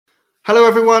Hello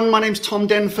everyone, my name's Tom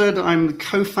Denford. I'm the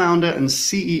co-founder and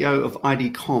CEO of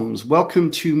ID Comms.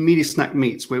 Welcome to Media Snack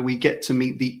Meets, where we get to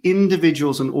meet the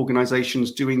individuals and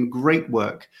organizations doing great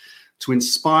work to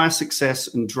inspire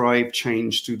success and drive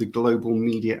change through the global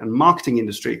media and marketing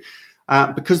industry.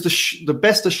 Because the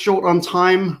best are short on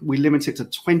time, we limit it to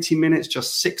 20 minutes,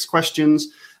 just 6 questions,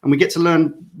 and we get to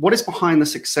learn what is behind the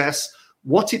success,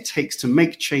 what it takes to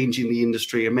make change in the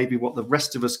industry, and maybe what the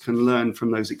rest of us can learn from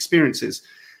those experiences.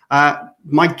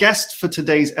 My guest for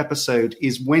today's episode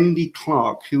is Wendy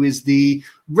Clark, who is the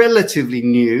relatively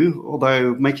new,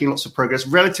 although making lots of progress,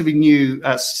 relatively new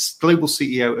global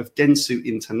CEO of Dentsu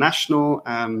International.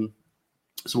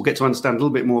 So we'll get to understand a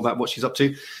little bit more about what she's up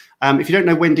to. If you don't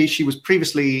know Wendy, she was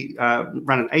previously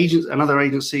ran another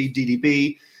agency,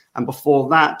 DDB, and before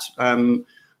that,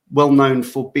 well known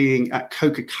for being at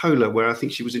Coca-Cola, where I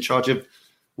think she was in charge of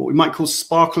what we might call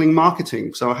sparkling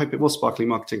marketing. So I hope it was sparkling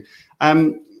marketing.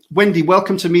 Wendy,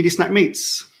 welcome to Media Snack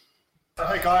Meets.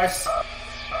 Hi guys.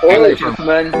 Hello,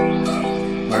 gentlemen.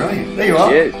 Where are you? There you are.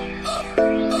 Cheers.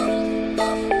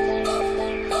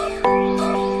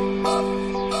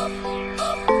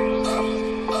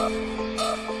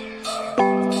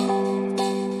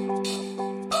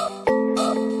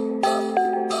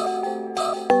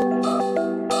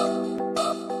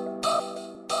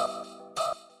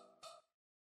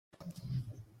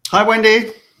 Hi,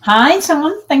 Wendy. Hi,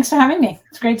 Tom. Thanks for having me.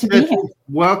 It's great to be here.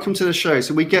 Welcome to the show.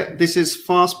 So this is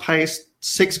fast-paced,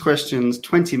 6 questions,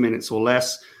 20 minutes or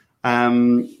less.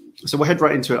 So we'll head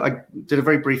right into it. I did a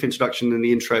very brief introduction in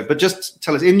the intro, but just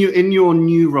tell us, in your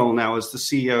new role now as the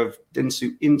CEO of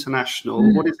Dentsu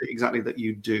International, what is it exactly that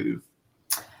you do?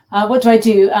 What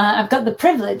do? I've got the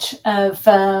privilege of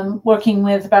working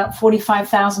with about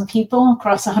 45,000 people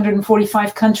across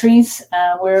 145 countries.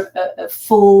 We're a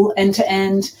full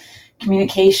end-to-end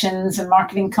communications and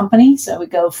marketing company. So we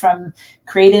go from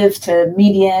creative to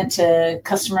media to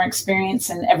customer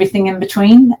experience and everything in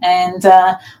between. And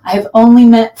I have only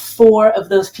met 4 of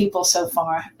those people so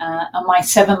far on my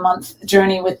 7-month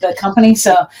journey with the company.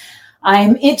 So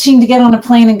I'm itching to get on a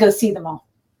plane and go see them all.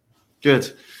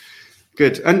 Good.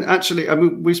 And actually, I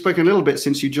mean, we've spoken a little bit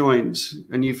since you joined,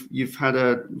 and you've had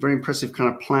a very impressive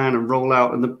kind of plan and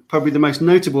rollout. And probably the most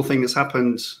notable thing that's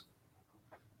happened,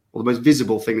 or the most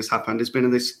visible thing that's happened, has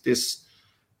been this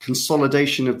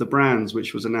consolidation of the brands,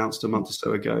 which was announced a month or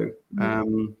so ago. Do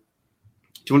you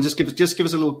want to just give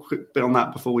us a little quick bit on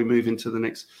that before we move into the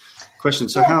next question?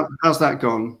 So how's that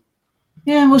gone?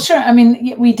 Yeah, well, sure. I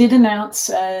mean, we did announce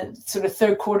sort of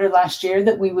third quarter last year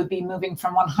that we would be moving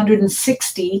from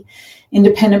 160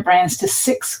 independent brands to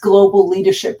 6 global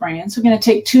leadership brands. We're going to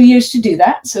take 2 years to do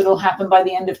that. So it'll happen by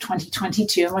the end of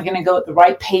 2022. And we're going to go at the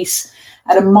right pace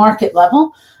at a market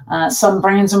level. Some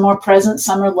brands are more present,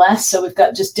 some are less. So we've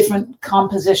got just different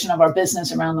composition of our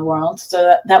business around the world.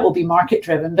 So that will be market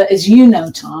driven. But as you know,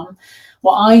 Tom,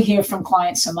 what I hear from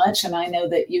clients so much, and I know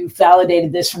that you've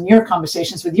validated this from your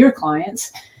conversations with your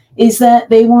clients, is that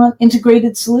they want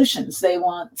integrated solutions. They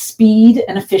want speed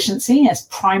and efficiency as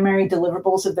primary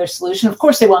deliverables of their solution. Of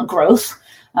course, they want growth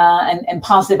and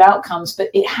positive outcomes, but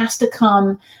it has to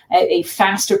come at a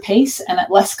faster pace and at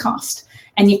less cost.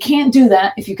 And you can't do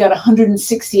that if you've got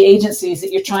 160 agencies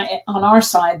that you're trying on our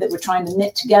side that we're trying to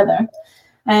knit together.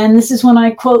 And this is when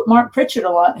I quote Mark Pritchard a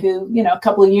lot, who, a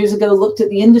couple of years ago looked at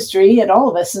the industry, at all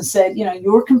of us, and said,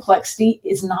 your complexity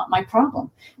is not my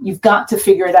problem. You've got to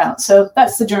figure it out. So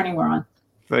that's the journey we're on.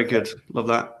 Very good. Love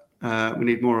that. We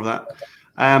need more of that.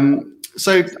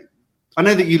 So I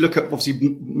know that you look at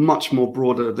obviously much more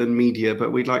broader than media,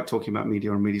 but we like talking about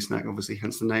media on Media Snack, obviously,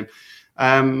 hence the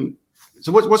name.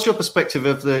 So what's your perspective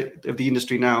of the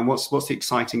industry now, and what's the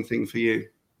exciting thing for you?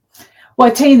 Well,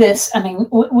 I tell you this. I mean,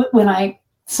 when I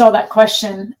saw that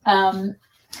question,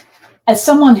 as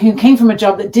someone who came from a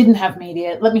job that didn't have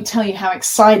media, let me tell you how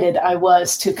excited I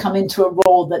was to come into a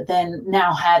role that then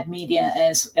now had media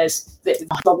as the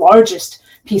largest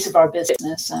piece of our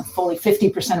business. Fully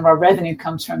 50% of our revenue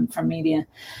comes from media.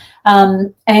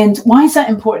 And why is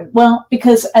that important? Well,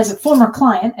 because as a former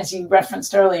client, as you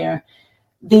referenced earlier,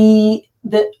 the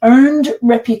earned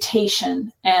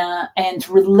reputation and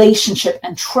relationship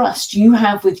and trust you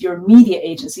have with your media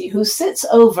agency, who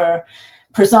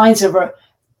presides over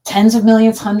tens of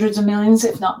millions, hundreds of millions,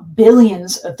 if not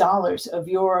billions of dollars of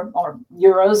or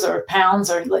euros or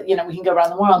pounds, or we can go around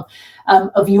the world,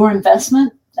 of your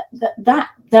investment,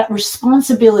 that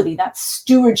responsibility, that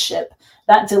stewardship,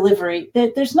 that delivery,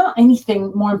 there's not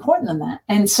anything more important than that.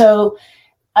 And so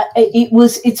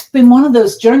it's been one of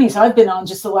those journeys I've been on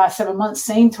just the last 7 months,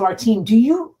 saying to our team, do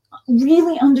you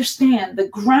really understand the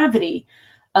gravity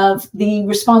of the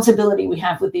responsibility we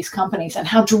have with these companies and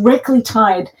how directly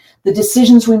tied the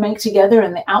decisions we make together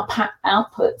and the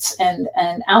outputs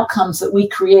and outcomes that we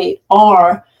create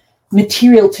are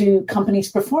material to companies'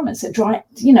 performance. It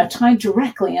tied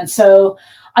directly. And so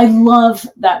I love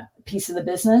that piece of the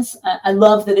business. I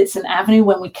love that it's an avenue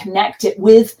when we connect it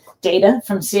with data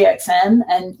from CXM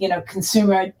and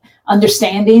consumer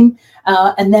understanding,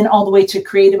 and then all the way to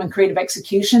creative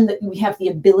execution, that we have the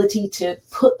ability to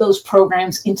put those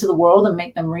programs into the world and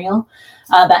make them real.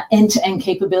 That end-to-end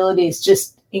capability is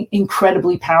just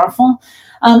incredibly powerful.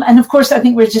 And of course, I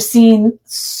think we're just seeing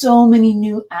so many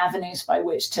new avenues by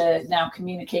which to now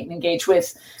communicate and engage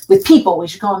with people. We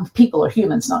should call them people or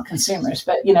humans, not consumers.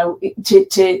 But,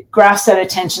 to grasp that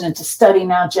attention and to study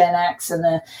now Gen X and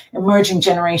the emerging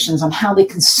generations on how they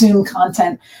consume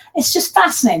content, it's just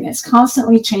fascinating. It's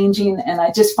constantly changing. And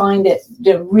I just find it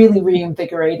really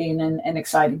reinvigorating and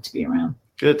exciting to be around.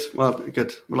 Good. Well,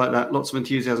 good. We like that. Lots of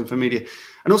enthusiasm for media.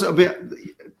 And also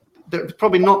there's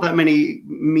probably not that many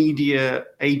media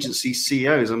agency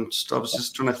CEOs. I was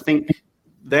just trying to think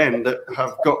then that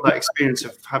have got that experience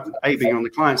of being on the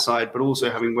client side, but also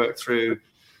having worked through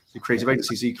the creative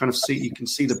agencies. So you can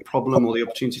see the problem or the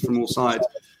opportunity from all sides.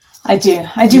 I do.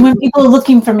 When people are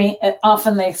looking for me,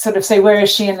 often they sort of say, "Where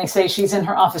is she?" And they say she's in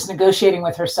her office negotiating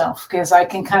with herself, because I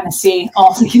can kind of see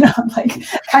all,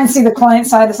 kind of see the client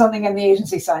side of something and the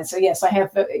agency side. So yes, I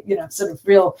have, sort of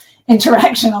real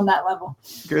interaction on that level.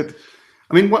 Good.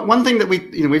 I mean, one thing that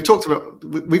we've talked about,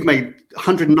 we've made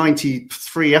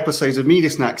 193 episodes of Media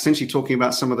Snack, essentially talking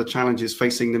about some of the challenges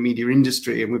facing the media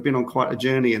industry, and we've been on quite a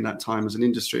journey in that time as an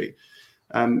industry.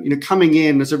 Coming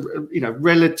in as a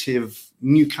relative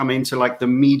newcomer into like the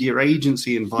media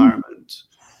agency environment,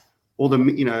 or the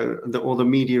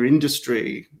media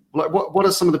industry. Like, what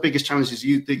are some of the biggest challenges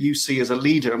that you see as a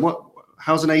leader, and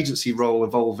how's an agency role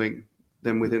evolving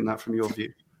then within that from your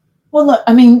view? Well, look,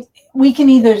 we can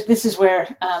this is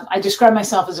where I describe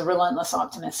myself as a relentless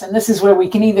optimist. And this is where we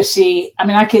can either see,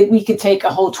 we could take a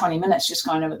whole 20 minutes just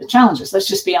going over the challenges. Let's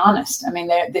just be honest.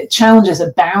 The challenges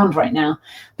abound right now,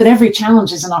 but every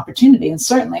challenge is an opportunity. And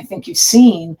certainly I think you've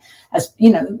seen,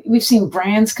 we've seen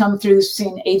brands come through, we've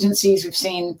seen agencies, we've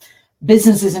seen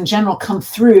businesses in general come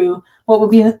through what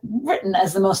would be written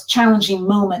as the most challenging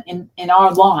moment in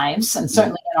our lives, and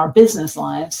certainly in our business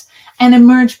lives, and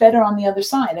emerge better on the other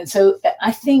side. And so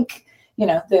I think,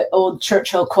 the old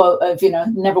Churchill quote of,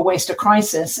 never waste a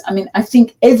crisis. I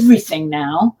think everything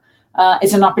now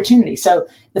is an opportunity. So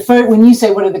when you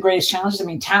say what are the greatest challenges,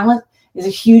 talent is a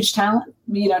huge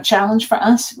challenge for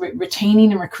us,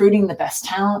 retaining and recruiting the best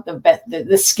talent,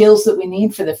 the skills that we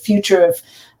need for the future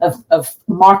of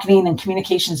marketing and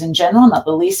communications in general, not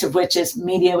the least of which is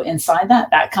media inside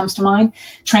that comes to mind.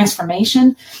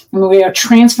 Transformation. We are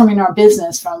transforming our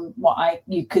business from what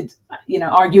you could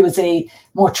argue is a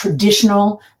more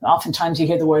traditional, oftentimes you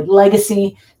hear the word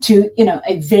legacy, to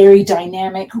a very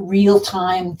dynamic,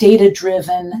 real-time,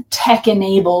 data-driven,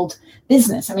 tech-enabled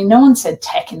business. No one said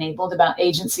tech-enabled about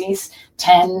agencies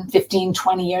 10, 15,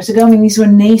 20 years ago. These were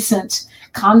nascent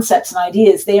concepts and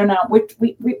ideas. They are now,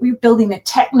 we're building a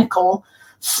technical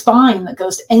spine that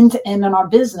goes end to end in our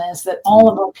business that all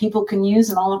of our people can use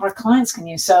and all of our clients can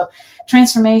use. So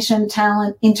transformation,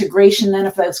 talent, integration then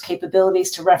of those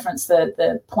capabilities, to reference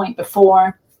the point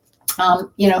before,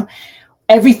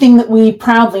 everything that we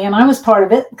proudly, and I was part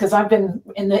of it because I've been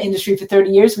in the industry for 30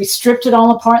 years. We stripped it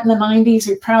all apart in the 90s.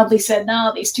 We proudly said,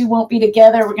 no, these two won't be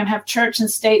together. We're going to have church and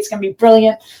state. It's going to be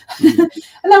brilliant. And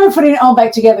now we're putting it all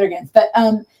back together again. But,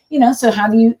 so how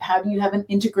do you have an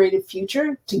integrated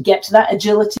future to get to that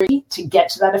agility, to get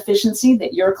to that efficiency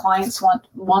that your clients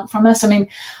want from us?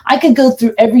 I could go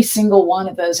through every single one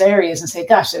of those areas and say,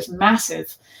 gosh, there's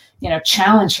massive,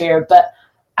 challenge here. But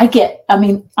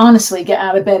honestly, get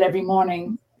out of bed every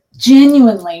morning,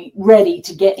 genuinely ready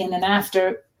to get in and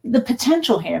after the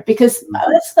potential here, because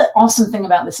that's the awesome thing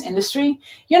about this industry.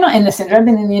 You're not in this industry. I've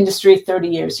been in the industry 30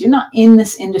 years. You're not in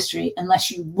this industry unless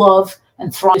you love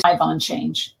and thrive on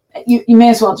change. You may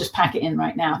as well just pack it in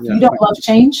right now. If you don't love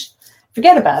change,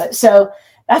 forget about it. So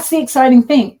that's the exciting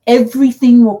thing.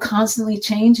 Everything will constantly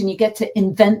change, and you get to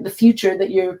invent the future that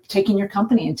you're taking your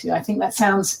company into. I think that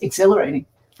sounds exhilarating.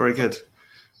 Very good.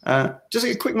 Just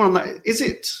a quick one on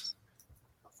that.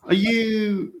 Are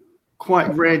you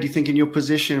quite rare, do you think, in your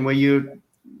position where you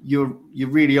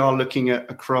really are looking at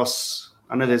across,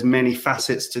 I know there's many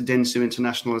facets to Dentsu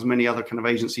International, as many other kind of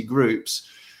agency groups,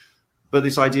 but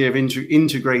this idea of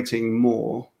integrating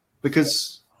more,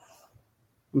 because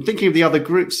I'm thinking of the other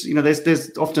groups,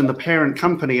 there's often the parent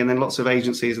company and then lots of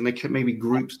agencies, and they can maybe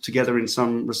grouped together in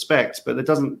some respects, but I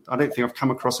don't think I've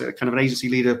come across a kind of an agency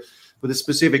leader with a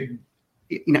specific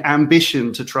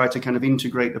ambition to try to kind of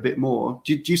integrate a bit more.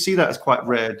 Do you see that as quite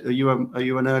rare? Are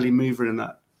you an early mover in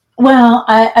that? Well,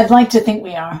 I'd like to think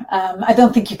we are. I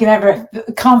don't think you can ever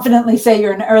confidently say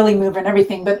you're an early mover and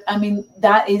everything, but I mean,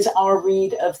 that is our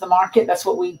read of the market. That's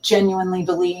what we genuinely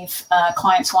believe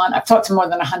clients want. I've talked to more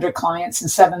than 100 clients in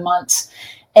 7 months.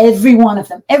 Every one of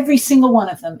them, every single one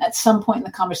of them at some point in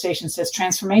the conversation says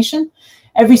transformation.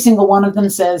 Every single one of them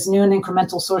says new and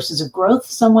incremental sources of growth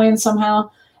some way and somehow.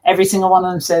 Every single one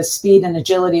of them says speed and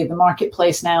agility of the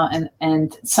marketplace now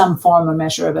and some form or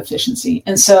measure of efficiency.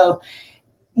 And so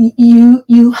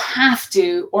you have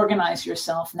to organize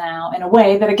yourself now in a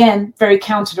way that, again, very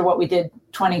counter to what we did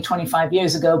 20, 25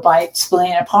 years ago by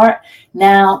splitting it apart.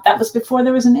 Now, that was before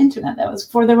there was an internet. That was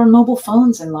before there were mobile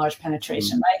phones in large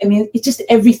penetration, right? I mean, it just,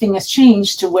 everything has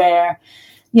changed to where,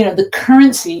 the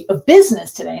currency of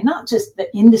business today, not just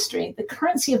the industry, the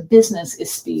currency of business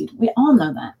is speed. We all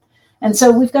know that. And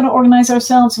so we've got to organize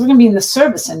ourselves. We're going to be in the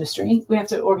service industry. We have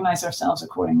to organize ourselves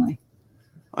accordingly.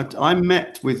 I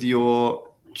met with your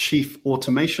Chief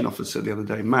Automation Officer the other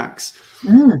day, Max,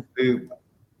 who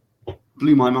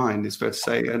blew my mind, is fair to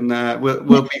say, and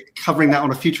we'll be covering that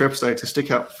on a future episode, to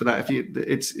stick up for that.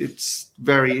 It's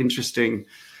very interesting.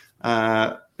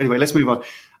 Anyway, let's move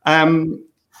on.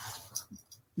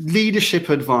 Leadership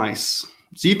advice.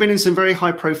 So you've been in some very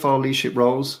high-profile leadership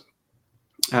roles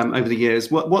over the years.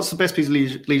 What's the best piece of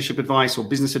leadership advice or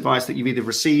business advice that you've either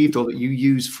received or that you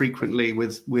use frequently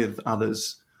with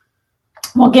others?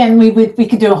 Well, again, we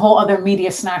could do a whole other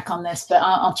media snack on this, but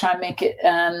I'll try and make it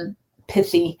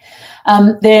pithy.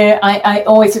 I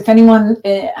always, if anyone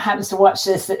happens to watch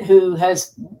this who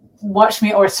has watched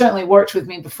me or certainly worked with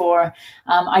me before,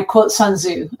 I quote Sun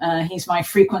Tzu. He's my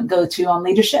frequent go-to on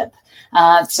leadership.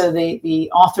 So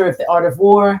the author of The Art of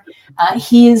War,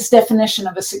 his definition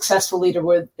of a successful leader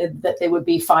that they would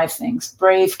be 5 things: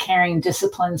 brave, caring,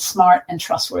 disciplined, smart, and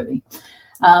trustworthy.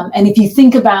 And if you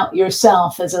think about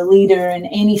yourself as a leader in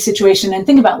any situation and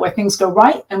think about where things go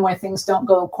right and where things don't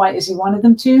go quite as you wanted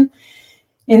them to,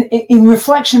 in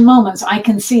reflection moments, I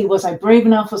can see, was I brave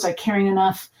enough? Was I caring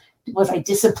enough? Was I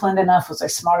disciplined enough? Was I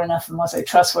smart enough? And was I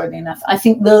trustworthy enough? I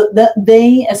think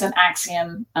they, as an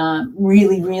axiom,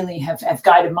 really, really have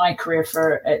guided my career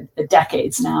for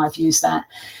decades now. I've used that.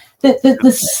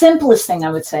 The simplest thing I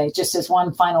would say, just as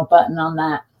one final button on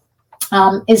that,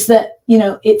 is that,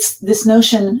 it's this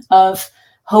notion of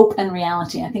hope and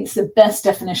reality. I think it's the best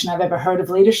definition I've ever heard of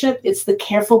leadership. It's the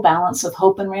careful balance of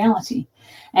hope and reality.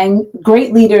 And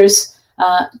great leaders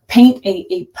paint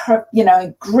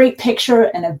a great picture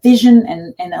and a vision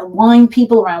and align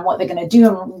people around what they're going to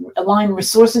do and align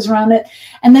resources around it.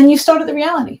 And then you start at the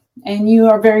reality, and you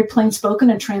are very plain spoken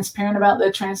and transparent about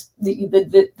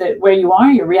the where you are,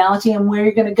 your reality, and where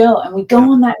you're going to go. And we go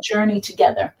on that journey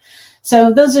together.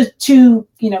 So those are 2,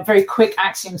 very quick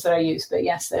axioms that I use. But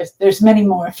yes, there's many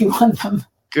more if you want them.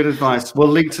 Good advice. We'll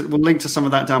link to some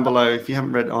of that down below. If you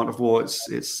haven't read Art of War, it's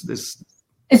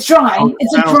dry.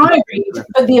 It's a dry read,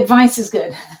 but the advice is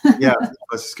good. Yeah, the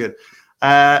advice is good.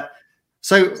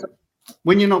 So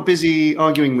when you're not busy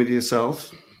arguing with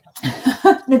yourself,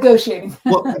 negotiating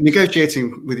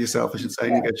with yourself, I should say,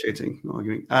 negotiating, not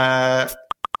arguing.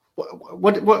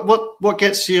 What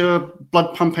gets your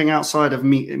blood pumping outside of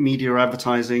media or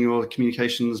advertising or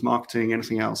communications, marketing,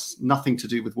 anything else? Nothing to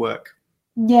do with work.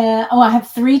 Yeah. Oh, I have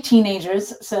 3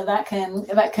 teenagers, so that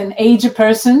can age a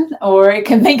person or it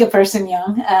can make a person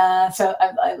young. So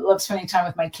I love spending time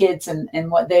with my kids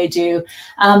and what they do.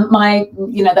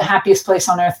 The happiest place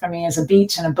on earth for me is a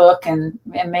beach and a book and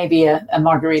maybe a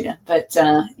margarita. But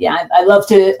I love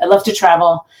to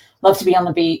travel. Love to be on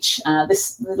the beach.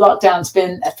 This lockdown's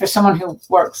been, for someone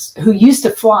who used to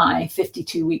fly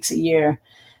 52 weeks a year,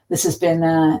 this has been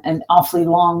an awfully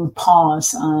long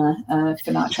pause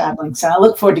for not traveling. So I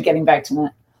look forward to getting back to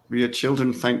that. Your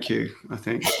children thank you, I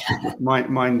think.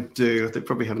 Mine do. They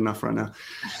probably had enough right now.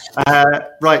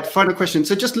 Right, final question.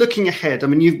 So just looking ahead, I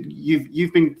mean,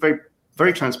 you've been very,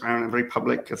 very transparent and very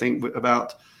public, I think,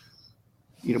 about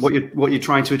what you're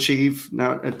trying to achieve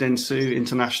now at Dentsu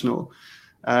International.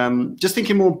 Just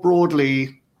thinking more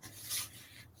broadly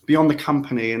beyond the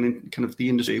company and in kind of the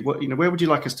industry, where would you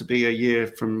like us to be a year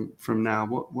from now?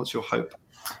 What's your hope?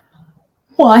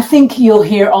 Well, I think you'll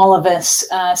hear all of us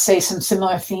say some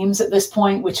similar themes at this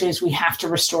point, which is we have to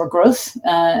restore growth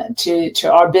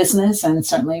to our business, and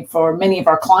certainly for many of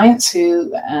our clients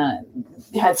who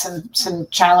had some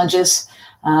challenges.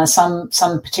 Some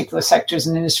particular sectors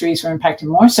and industries were impacted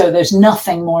more. So there's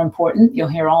nothing more important. You'll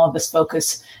hear all of us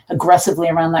focus aggressively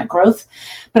around that growth.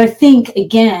 But I think,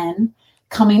 again,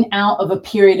 coming out of a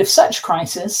period of such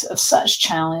crisis, of such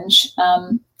challenge,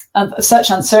 of such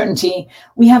uncertainty,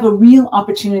 we have a real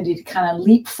opportunity to kind of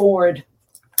leap forward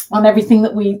on everything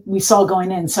that we saw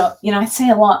going in. So, I say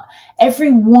a lot,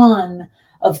 every one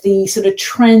of the sort of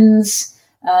trends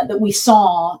that we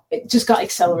saw, it just got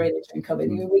accelerated during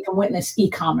COVID. We can witness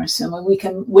e-commerce, and we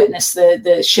can witness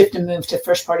the shift and move to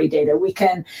first-party data. We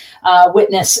can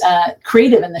witness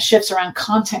creative and the shifts around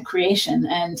content creation.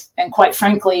 And quite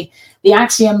frankly, the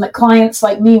axiom that clients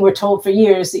like me were told for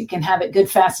years that you can have it good,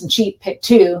 fast, and cheap, pick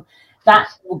two, that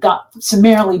got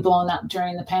summarily blown up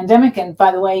during the pandemic. And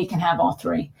by the way, you can have all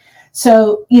three.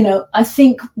 So, I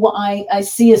think what I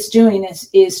see us doing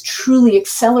is truly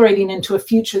accelerating into a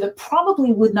future that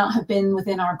probably would not have been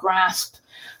within our grasp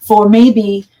for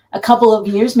maybe a couple of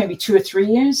years, maybe 2 or 3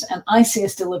 years. And I see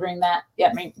us delivering that.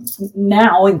 I mean,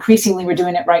 now, increasingly, we're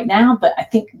doing it right now, but I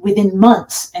think within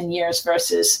months and years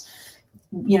versus,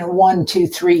 1, 2,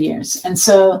 3 years. And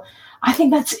so I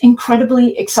think that's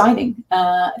incredibly exciting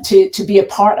to be a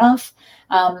part of.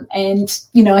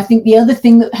 I think the other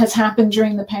thing that has happened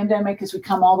during the pandemic, as we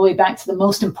come all the way back to the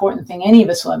most important thing any of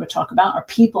us will ever talk about, our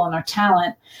people and our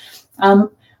talent.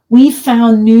 We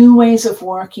found new ways of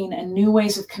working and new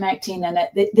ways of connecting. And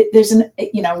there's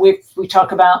we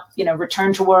talk about,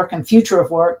 return to work and future of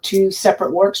work, two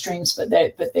separate work streams, but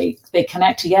they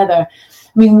connect together.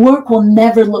 I mean, work will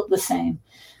never look the same.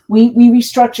 We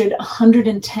restructured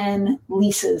 110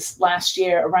 leases last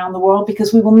year around the world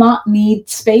because we will not need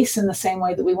space in the same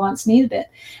way that we once needed it.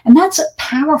 And that's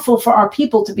powerful for our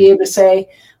people to be able to say,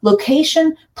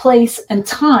 location, place, and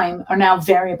time are now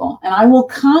variable. And I will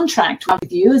contract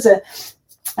with you as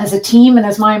a team and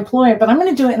as my employer, but I'm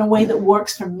going to do it in a way that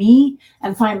works for me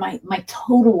and find my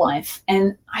total life.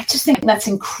 And I just think that's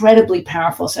incredibly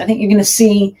powerful. So I think you're going to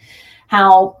see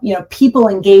how people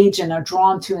engage and are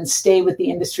drawn to and stay with the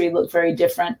industry look very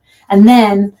different. And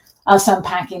then us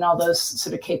unpacking all those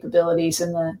sort of capabilities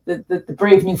and the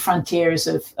brave new frontiers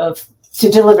of to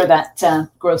deliver that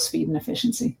growth, speed, and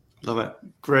efficiency. Love it.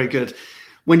 Very good.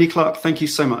 Wendy Clark, thank you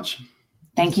so much.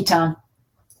 Thank you, Tom.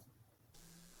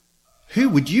 Who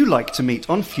would you like to meet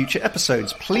on future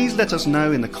episodes? Please let us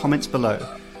know in the comments below.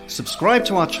 Subscribe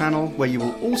to our channel, where you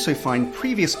will also find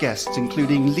previous guests,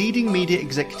 including leading media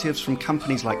executives from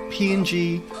companies like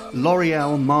P&G,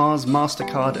 L'Oreal, Mars,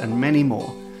 MasterCard, and many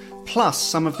more. Plus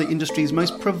some of the industry's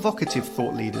most provocative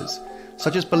thought leaders,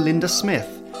 such as Belinda Smith,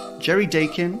 Jerry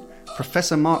Dakin,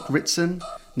 Professor Mark Ritson,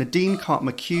 Nadine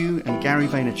Karp-McHugh, and Gary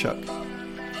Vaynerchuk.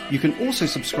 You can also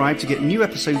subscribe to get new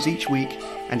episodes each week,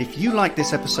 and if you like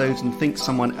this episode and think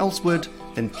someone else would,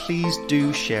 then please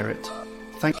do share it.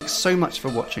 Thanks so much for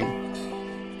watching.